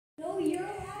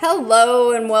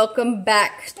Hello and welcome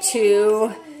back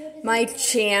to my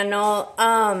channel.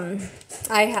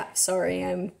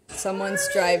 Someone's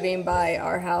driving by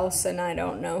our house and I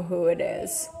don't know who it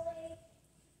is.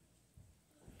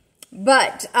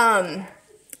 But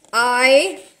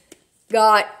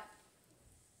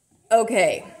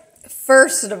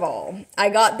first of all, I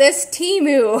got this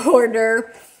TEMU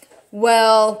order.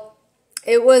 Well,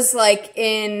 it was like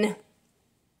in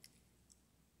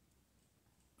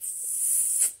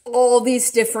all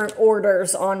these different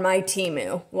orders on my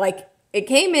TEMU. Like, it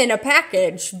came in a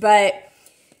package, but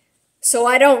so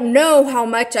I don't know how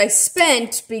much I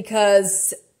spent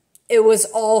because it was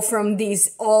all from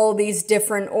all these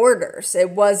different orders. It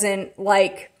wasn't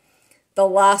like the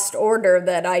last order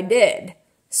that I did.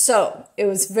 So, it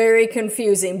was very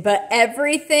confusing, but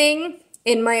everything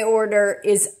in my order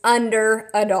is under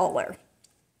 $1.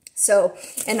 So,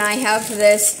 and I have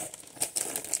this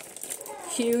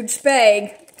huge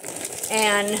bag.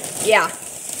 And yeah,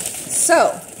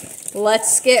 so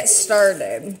let's get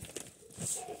started.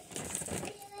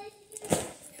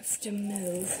 I have to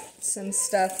move some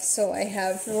stuff so I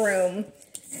have room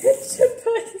to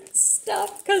put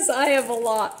stuff because I have a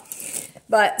lot.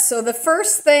 But so the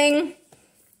first thing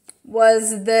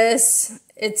was this.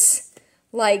 It's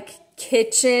like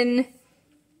kitchen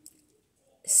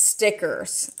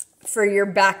stickers for your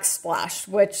backsplash,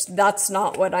 which that's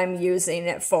not what I'm using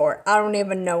it for. I don't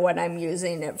even know what I'm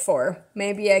using it for.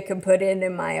 Maybe I could put it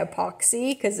in my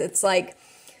epoxy because it's like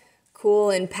cool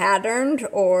and patterned,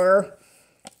 or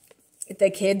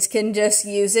the kids can just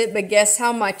use it. But guess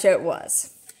how much it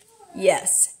was?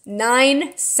 Yes,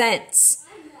 9 cents.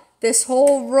 This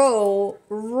whole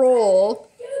roll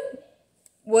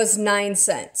was 9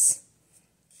 cents.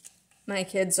 My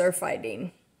kids are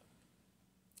fighting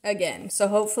again, so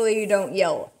hopefully you don't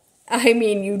yell. I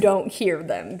mean, you don't hear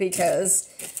them because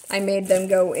I made them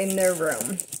go in their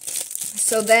room.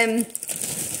 So then,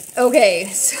 okay,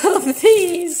 so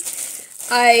these,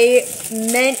 I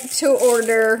meant to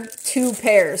order 2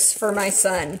 pairs for my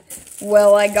son.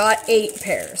 Well, I got 8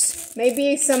 pairs.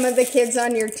 Maybe some of the kids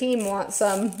on your team want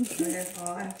some.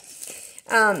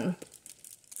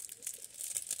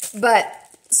 But,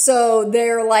 so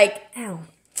they're like, ow.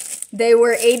 They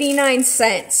were 89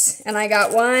 cents, and I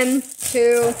got 1,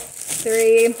 2,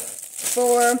 3,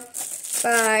 4,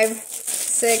 5,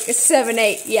 6, 7,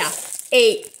 8. Yeah,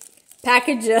 8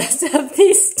 packages of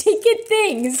these stinking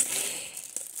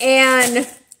things, and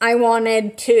I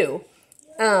wanted 2,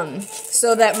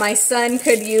 so that my son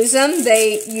could use them.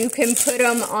 You can put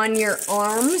them on your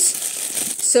arms,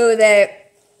 so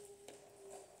that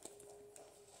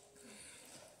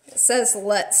it says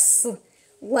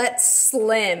Let's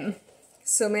slim.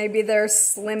 So maybe they're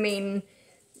slimming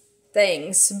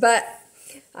things. But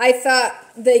I thought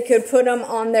they could put them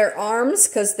on their arms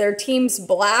because their team's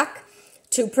black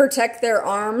to protect their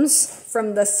arms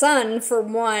from the sun, for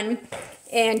 1,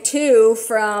 and 2,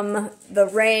 from the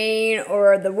rain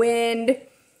or the wind.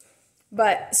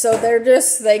 But so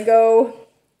they go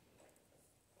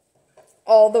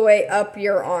all the way up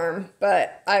your arm.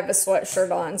 But I have a sweatshirt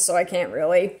on, so I can't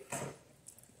really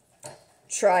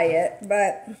try it,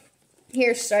 but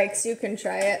here, Strikes, you can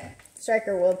try it.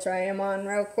 Striker will try them on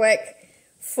real quick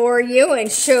for you and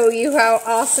show you how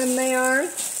awesome they are.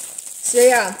 So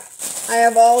yeah, I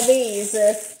have all these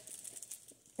if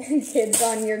kids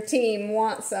on your team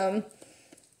want some.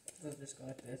 Does it just go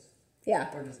like this?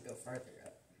 Yeah. Or does it go farther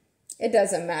up? It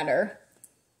doesn't matter.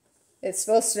 It's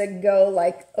supposed to go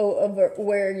like over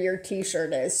where your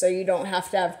t-shirt is, so you don't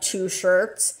have to have 2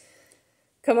 shirts.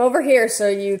 Come over here so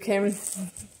you can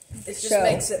It just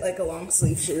makes it like a long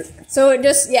sleeve shirt. So it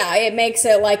makes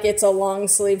it like it's a long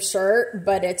sleeve shirt,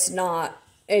 but it's not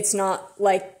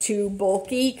like too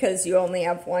bulky because you only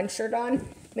have 1 shirt on.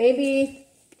 Maybe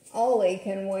Ollie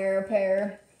can wear a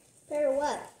pair. Pair of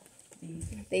what?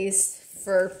 These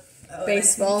for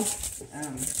baseball.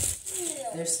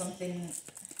 There's something.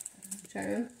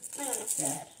 Okay.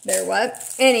 Yeah. They're what?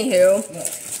 Anywho. Look.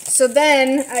 So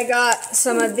then I got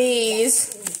some of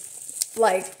these,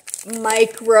 like,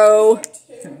 micro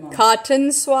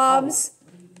cotton swabs.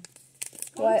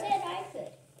 What?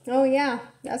 Oh, yeah.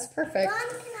 That's perfect. Mom,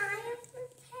 can I have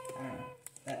a pair?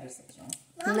 That just looks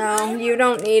wrong. No, you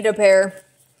don't need a pair.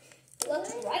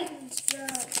 Looks right.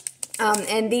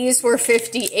 And these were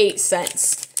 58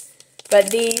 cents.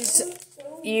 But these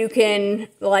you can,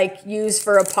 like, use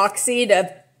for epoxy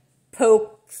to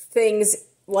poke things,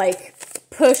 like,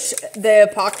 push the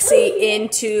epoxy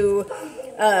into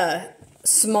a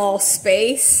small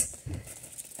space.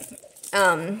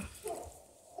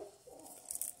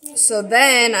 So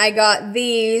then I got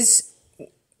these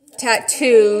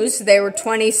tattoos. They were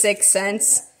 26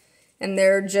 cents. And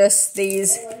they're just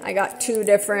these. I got 2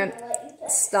 different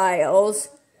styles.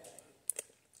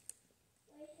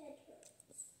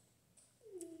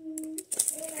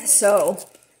 So,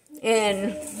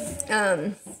 and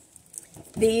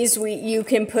these you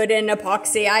can put in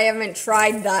epoxy. I haven't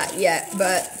tried that yet,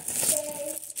 but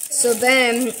so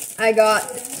then I got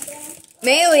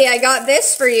Maylee, I got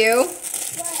this for you.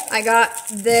 I got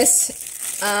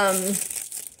this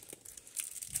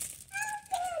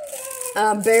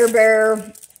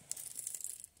Bear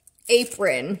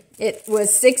apron. It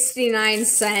was 69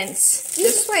 cents.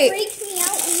 Just wait. Freaked me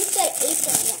out when you said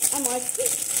apron. I'm like,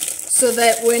 so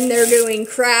that when they're doing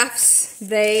crafts,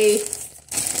 they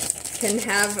can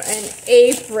have an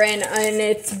apron, and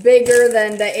it's bigger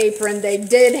than the apron they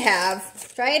did have.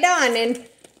 Try it on and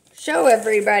show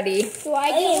everybody. do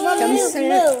I get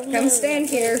one? Come stand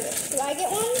here. Do I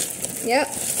get one? Yep.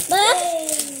 But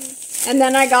And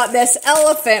then I got this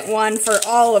elephant one for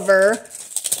Oliver,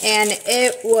 and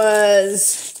it was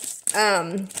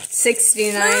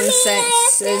 69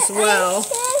 cents as well.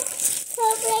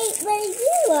 Where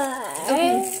you are.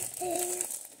 Okay.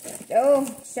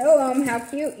 Show them how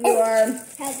cute you are.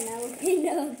 Has an elephant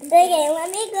nose. Okay,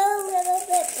 let me go a little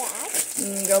bit back.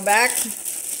 Go back.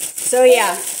 So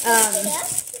yeah,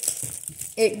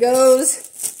 it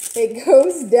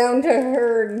goes down to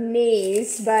her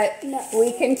knees, but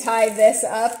we can tie this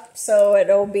up so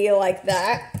it'll be like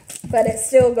that, but it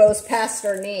still goes past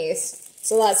her knees.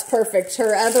 So that's perfect.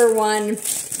 Her other one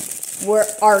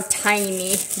are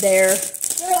tiny.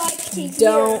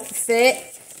 Don't fit.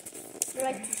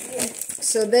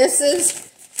 So this is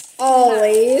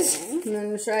Ollie's. And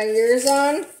then try yours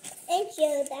on. And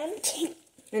show them.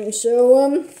 And show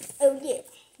them. Oh, yeah.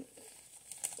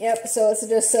 Yep, so it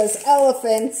just says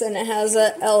elephants, and it has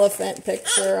an elephant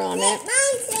picture on it.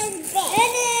 Mine says bear.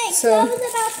 And it So- goes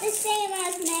about the same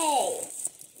as May.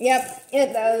 Yep,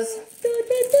 it does. I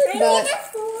need a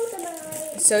fold of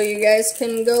mine. So you guys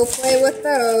can go play with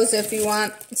those if you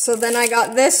want. So then I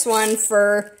got this one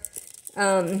for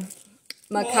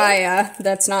Micaiah.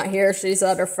 That's not here. She's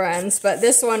at her friend's. But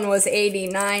this one was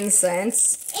 89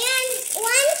 cents. And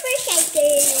one for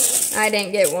Shaker. I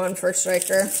didn't get one for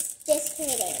Striker. Just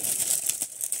kidding.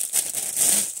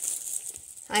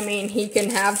 I mean, he can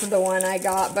have the one I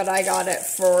got, but I got it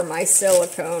for my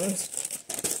silicone.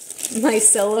 My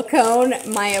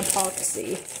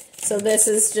epoxy. So this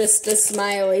is just a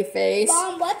smiley face.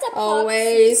 Mom, what's a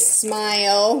Always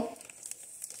smile.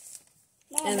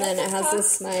 Mom, And then it what's has a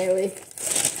smiley.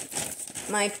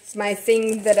 My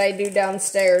thing that I do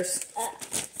downstairs.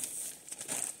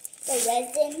 the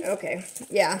resin? Okay,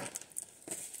 yeah.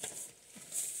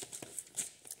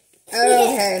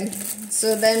 Okay,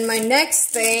 so then my next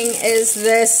thing is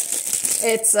this.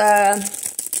 It's a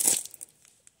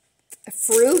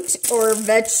fruit or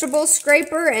vegetable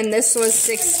scraper, and this was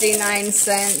 69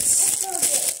 cents.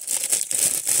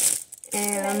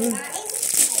 And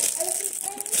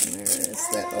where is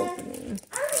the opening?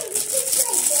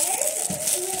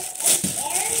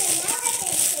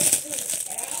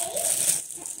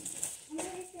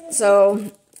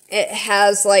 So it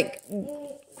has like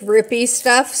grippy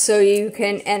stuff, so you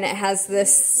can, and it has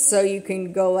this, so you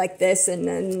can go like this and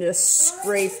then just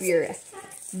scrape your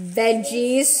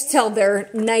veggies till they're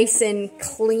nice and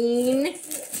clean.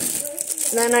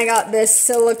 Then I got this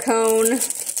silicone.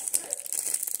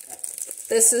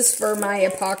 This is for my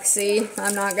epoxy.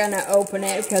 I'm not gonna open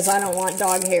it because I don't want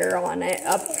dog hair on it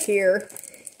up here.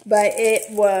 But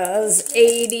it was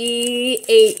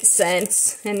 88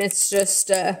 cents, and it's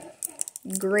just a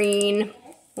green,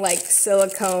 like,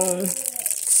 silicone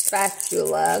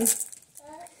spatula.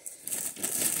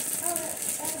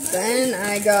 Then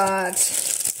I got,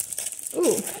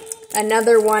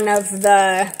 another one of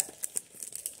the,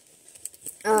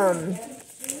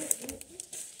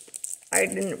 I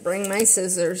didn't bring my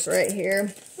scissors right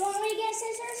here. Want me to get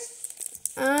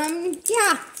scissors?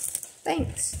 Yeah,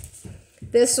 thanks.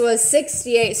 This was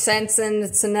 68 cents, and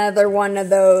it's another one of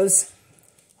those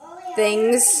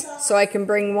things, so I can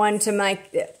bring one to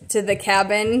the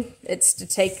cabin. It's to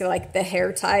take like the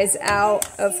hair ties out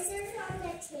of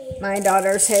my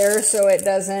daughter's hair, so it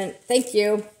doesn't, thank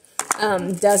you,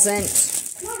 doesn't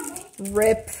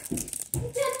rip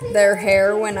their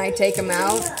hair when I take them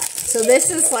out. So this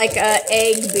is like a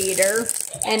egg beater,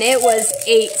 and it was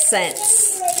 8 cents.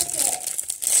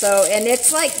 So, and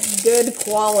it's like good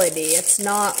quality. It's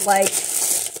not like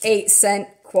 8-cent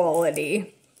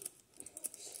quality.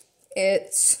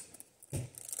 It's,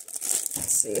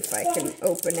 let's see if I can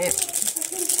open it.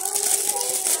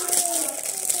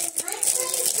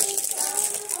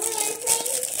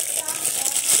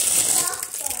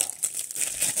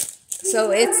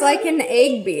 So it's like an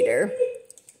egg beater.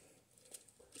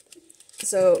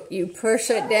 So you push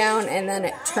it down and then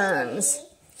it turns.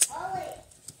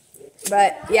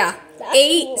 But yeah,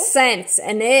 8 cents,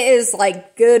 and it is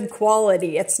like good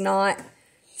quality. It's not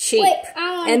cheap. Wait,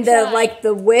 I wanna and try.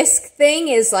 the whisk thing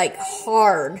is like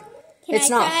hard.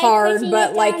 It's I not try hard, pushing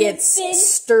but it like down it's and spin?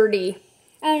 sturdy.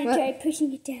 I want What? to try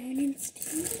pushing it down and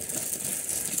spin.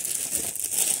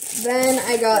 Then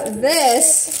I got this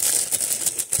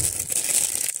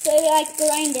So you like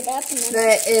grind it up and then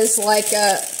that is like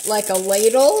a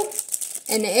ladle,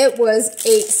 and it was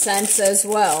 8 cents as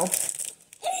well.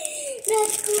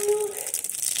 that's cool.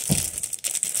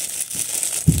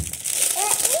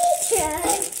 Let me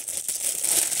try.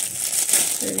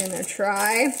 We're gonna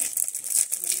try.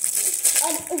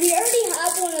 We already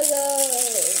have one of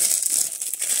those.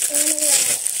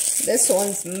 This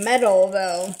one's metal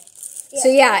though. So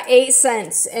yeah, 8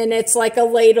 cents, and it's like a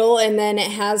ladle, and then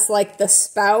it has like the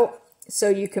spout, so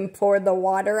you can pour the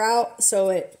water out, so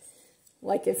it,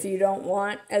 like if you don't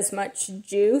want as much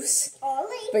juice.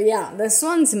 But yeah, this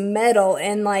one's metal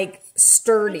and like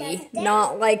sturdy,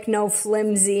 not like no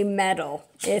flimsy metal.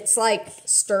 It's like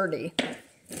sturdy.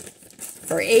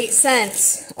 For 8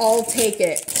 cents, I'll take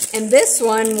it. And this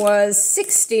one was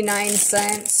 69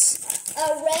 cents.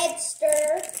 A red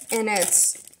stir. And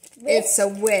it's a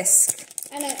whisk.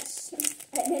 And it's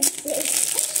this.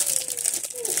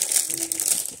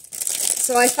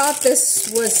 So I thought this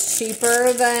was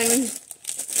cheaper than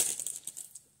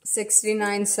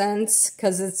 69 cents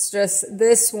because it's just,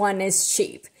 this one is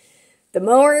cheap. The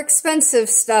more expensive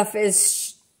stuff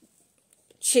is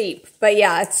cheap. But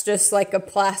yeah, it's just like a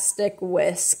plastic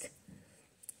whisk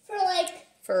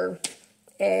for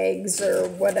eggs or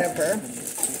whatever.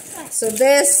 So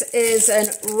this is a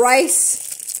rice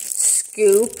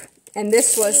scoop, and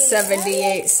this was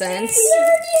 78 cents.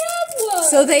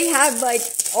 So they had like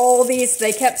all these,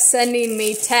 they kept sending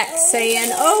me texts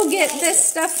saying, oh, get this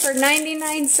stuff for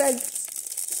 99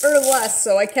 cents or less.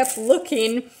 So I kept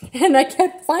looking, and I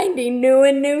kept finding new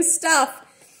and new stuff.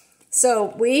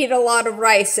 So we eat a lot of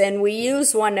rice, and we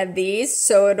use one of these,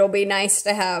 so it'll be nice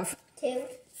to have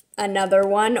another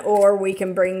one, or we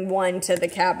can bring one to the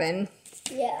cabin.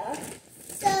 Yeah.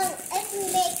 So if we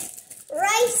make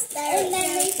rice there, and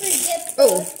then we forget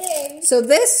things. So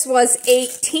this was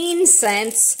 18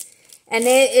 cents, and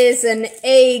it is an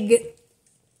egg,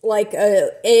 like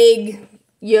a egg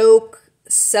yolk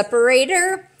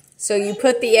separator. So you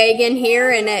put the egg in here,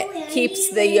 and it keeps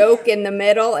the yolk in the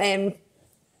middle and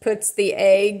puts the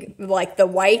egg, like the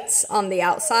whites, on the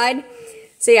outside.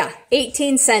 So yeah,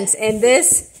 18 cents. And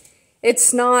this,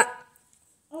 it's not,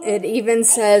 it even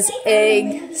says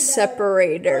egg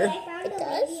separator. It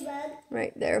does?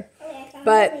 Right there.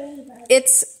 But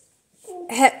it's,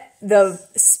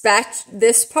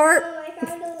 this part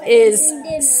is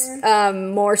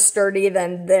more sturdy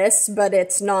than this, but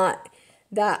it's not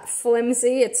that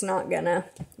flimsy. It's not gonna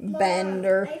bend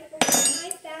or... I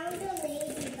found a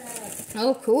ladybug.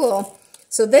 Oh, cool.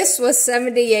 So this was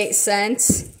 78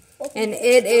 cents, and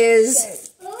it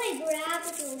is Oh, I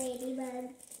grabbed the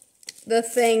ladybug. the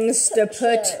things to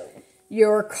put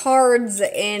your cards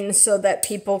in so that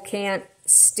people can't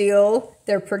steal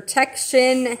their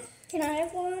protection. Can I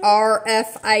have one?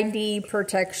 RFID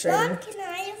protection. Mom, can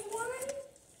I have one?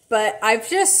 But I've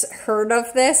just heard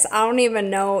of this. I don't even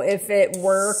know if it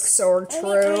works or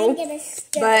true.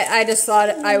 But I just thought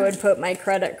I would put my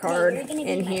credit card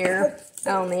in here.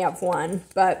 I only have one.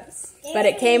 But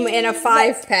it came in a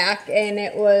 5-pack, and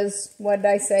it was, what did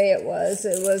I say it was?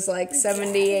 It was like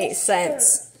 78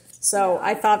 cents. So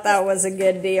I thought that was a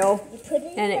good deal.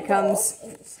 And it comes,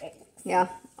 yeah,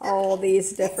 all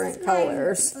these different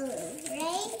colors.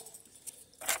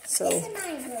 So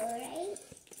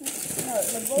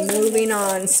moving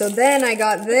on. So then I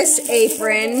got this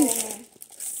apron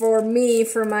for me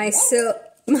for my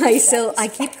I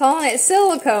keep calling it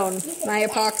silicone, my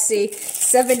epoxy,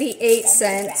 78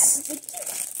 cents.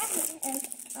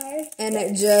 And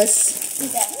it just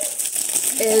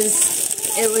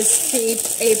it was cheap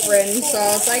apron, so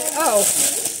I was like, oh,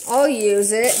 I'll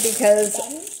use it,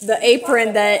 because the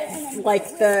apron that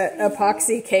like the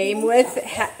epoxy came with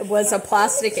was a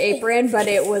plastic apron, but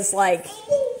it was like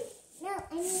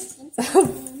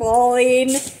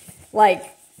falling, like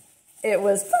it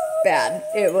was bad.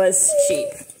 It was cheap.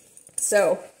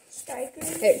 So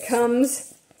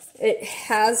it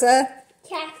has a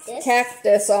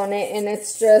cactus on it, and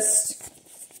it's just,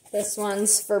 this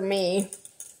one's for me,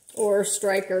 or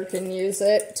Striker can use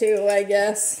it too, I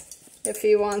guess, if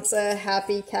he wants a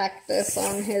happy cactus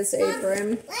on his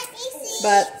apron.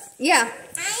 But yeah,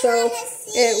 so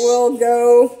it will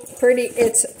go pretty,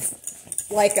 it's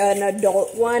like an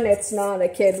adult one. It's not a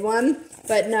kid one.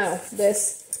 But no,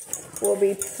 this will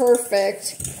be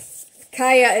perfect.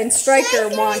 Kaya and Striker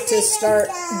want to start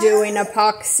doing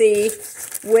epoxy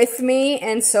with me,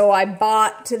 and so I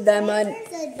bought them a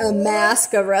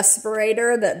mask, a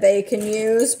respirator that they can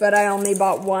use, but I only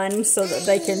bought one so that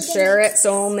they can share it,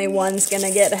 so only one's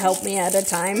gonna get to help me at a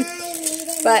time.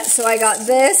 But so I got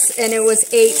this, and it was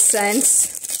 8 cents,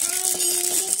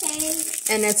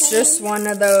 and it's just one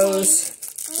of those.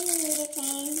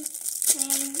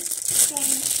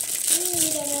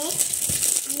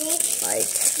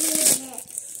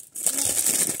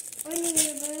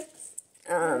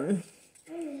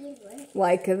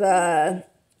 Like the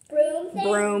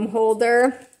broom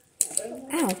holder.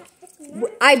 Ow.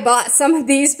 I bought some of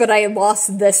these, but I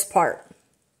lost this part.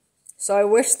 So I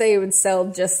wish they would sell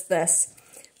just this.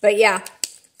 But yeah,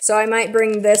 so I might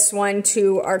bring this one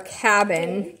to our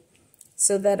cabin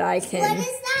so that I can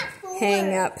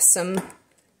hang up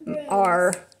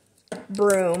our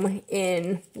broom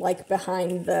in, like,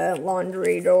 behind the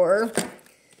laundry door.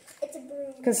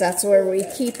 Because that's where we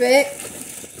keep it.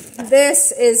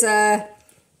 This is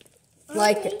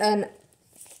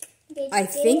I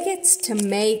think it's to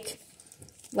make,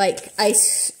 like,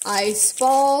 ice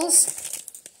balls,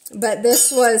 but this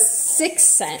was 6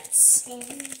 cents. I'm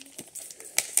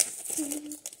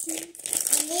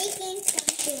making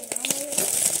something.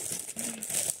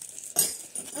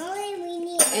 Only we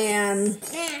need to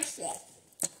smash it.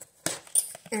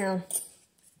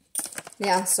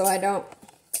 Yeah, so I don't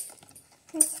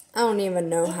even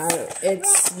know how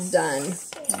it's done,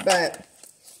 but,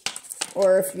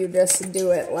 or if you just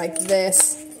do it like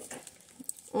this.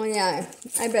 Oh yeah,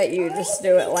 I bet you just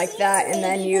do it like that, and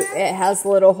then it has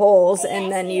little holes,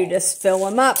 and then you just fill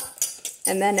them up,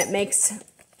 and then it makes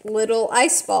little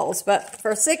ice balls. But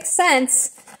for 6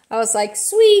 cents, I was like,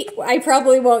 sweet. I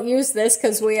probably won't use this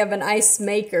because we have an ice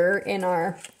maker in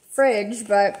our fridge,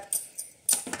 but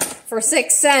for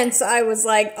 6 cents, I was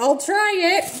like, I'll try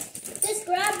it. Just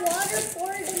grab water,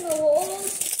 pour it in the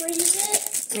holes, freeze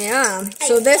it. Yeah,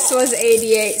 so this was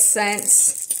 88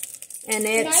 cents, and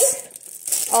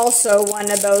it's also one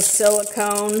of those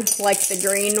silicone, like the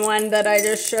green one that I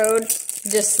just showed.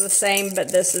 Just the same, but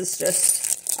this is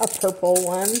just a purple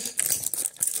one. What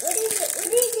is it?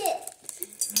 What is it?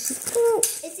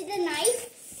 Is it a knife?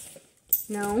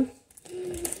 No.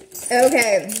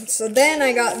 Okay, so then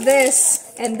I got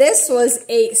this, and this was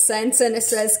 8 cents, and it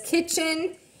says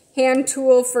kitchen hand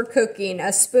tool for cooking,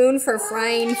 a spoon for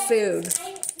frying food.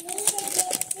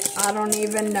 I don't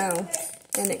even know.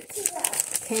 And it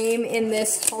came in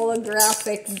this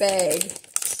holographic bag.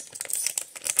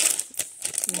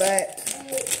 But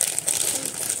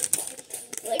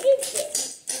what is it?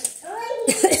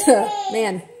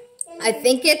 man, I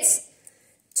think it's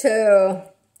to,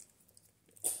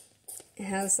 it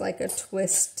has like a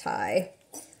twist tie.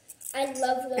 I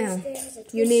love those things.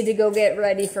 You need to go get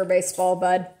ready for baseball,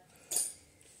 bud.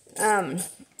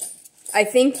 I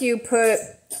think you put,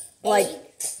 like,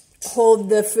 hold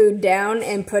the food down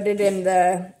and put it in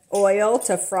the oil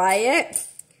to fry it.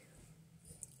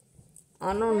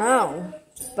 I don't know,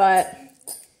 but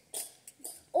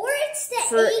or it's the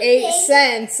for 8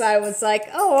 cents, I was like,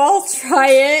 oh, I'll try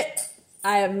it.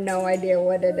 I have no idea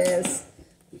what it is.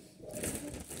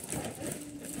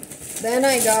 Then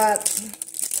I got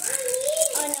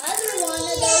another one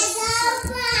of those.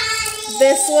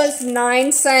 This was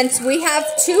 9 cents. We have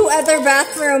 2 other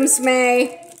bathrooms,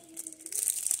 May.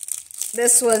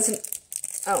 This was,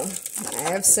 oh, I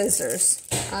have scissors.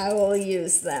 I will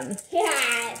use them.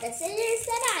 Yeah, the scissors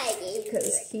that I gave.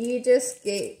 Because he just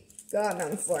got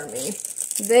them for me.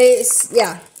 This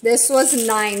was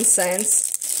 9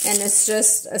 cents. And it's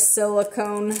just a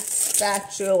silicone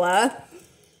spatula.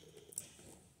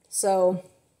 So,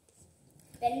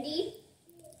 bendy.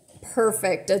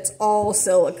 Perfect. It's all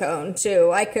silicone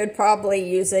too. I could probably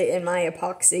use it in my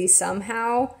epoxy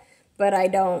somehow, but I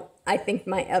don't. I think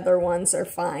my other ones are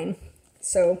fine.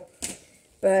 So,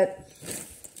 but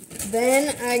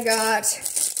then I got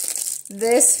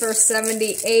this for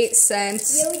 78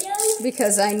 cents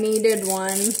because I needed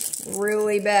one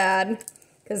really bad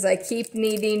because I keep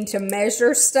needing to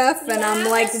measure stuff, and I'm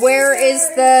like, where is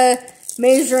the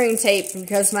measuring tape?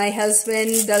 Because my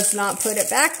husband does not put it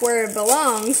back where it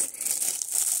belongs.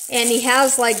 And he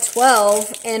has like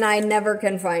 12, and I never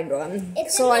can find one.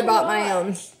 So I bought my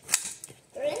own.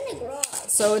 They're in the garage.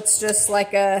 So it's just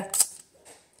like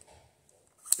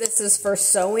this is for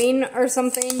sewing or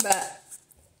something, but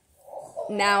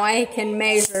now I can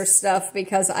measure stuff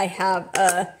because I have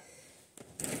a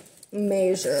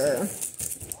measure.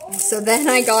 So then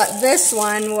I got this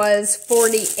one, was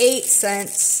 48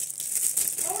 cents.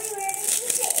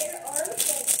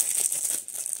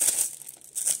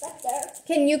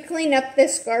 can you clean up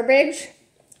this garbage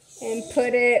and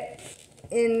put it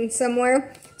in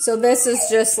somewhere? So this is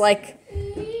just like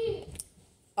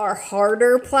our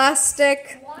harder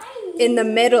plastic. In the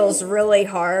middle's really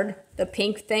hard, the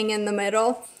pink thing in the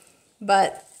middle.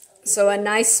 But, so a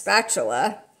nice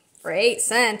spatula for 8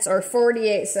 cents or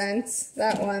 48 cents,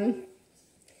 that one.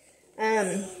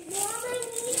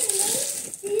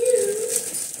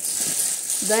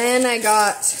 Then I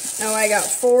got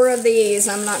 4 of these.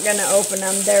 I'm not going to open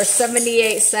them. They're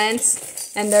 78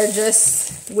 cents, and they're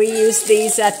just, we use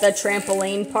these at the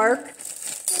trampoline park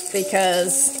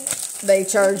because they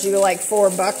charge you like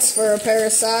 $4 for a pair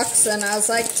of socks, and I was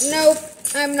like, nope,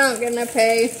 I'm not going to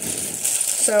pay.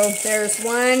 So there's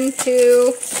 1,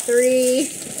 2, 3,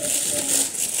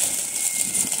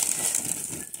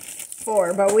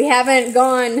 4, but we haven't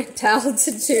gone to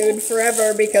altitude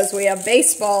forever because we have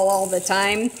baseball all the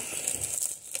time,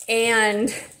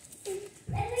 and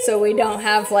so we don't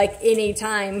have like any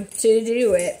time to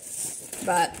do it.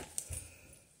 But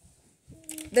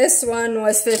this one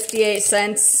was 58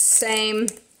 cents, same,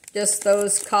 just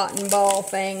those cotton ball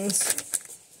things.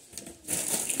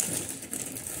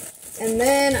 And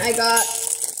then I got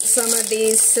some of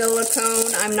these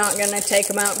silicone. I'm not going to take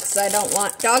them out because I don't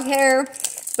want dog hair.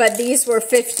 But these were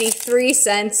 53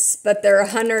 cents, but they're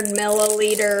 100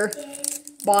 milliliter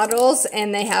bottles,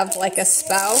 and they have like a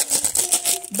spout.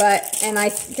 And I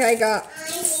think I got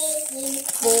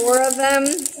 4 of them.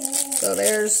 So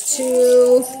there's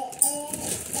 2,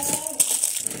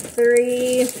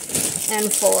 3,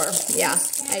 and 4. Yeah,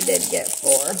 I did get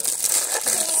 4.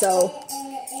 So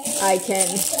I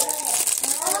can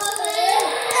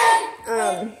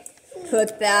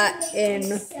put that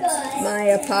in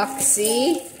my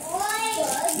epoxy.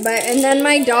 And then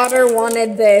my daughter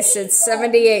wanted this. It's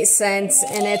 78 cents,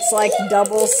 and it's like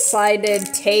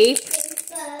double-sided tape,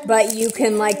 but you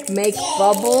can like make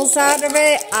bubbles out of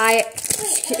it.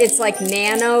 It's like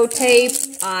nano tape.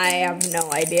 I have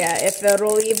no idea if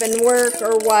it'll even work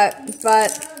or what,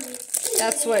 but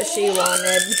that's what she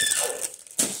wanted.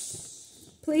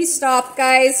 Please stop,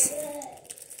 guys.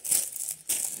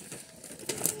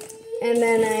 And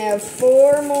then I have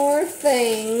 4 more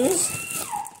things.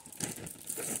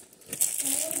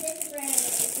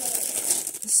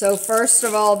 So first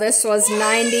of all, this was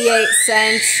 98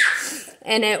 cents,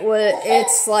 and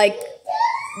it's like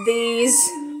these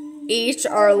each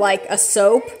are like a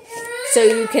soap, so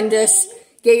you can just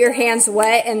get your hands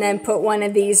wet and then put one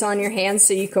of these on your hands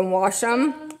so you can wash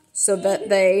them, so that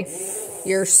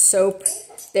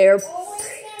they're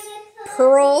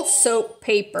pearl soap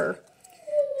paper.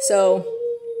 So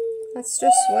that's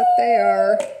just what they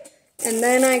are. And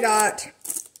then I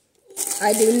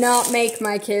do not make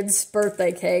my kids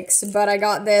birthday cakes, but I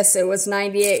got this. It was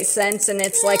 98 cents, and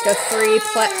it's like a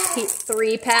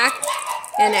 3-pack,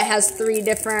 and it has 3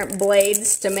 different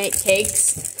blades to make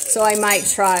cakes. So I might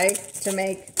try to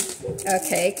make a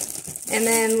cake. And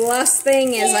then the last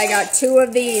thing is I got 2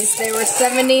 of these. They were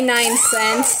 79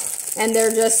 cents, and they're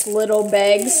just little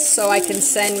bags, so I can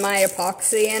send my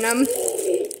epoxy in them.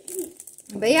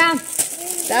 But yeah,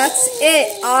 that's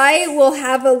it. I will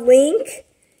have a link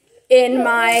in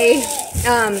my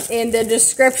in the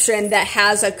description that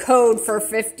has a code for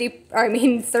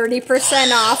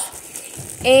 30%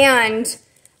 off, and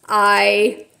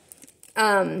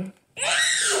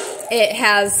it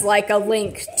has like a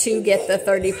link to get the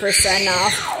 30%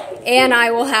 off. And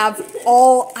I will have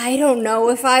I don't know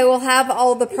if I will have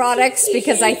all the products,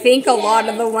 because I think a lot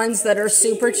of the ones that are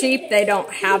super cheap, they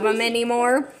don't have them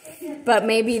anymore. But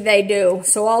maybe they do.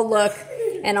 So I'll look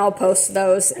and I'll post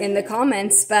those in the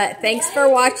comments. But thanks for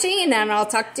watching, and I'll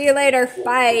talk to you later.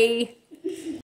 Bye.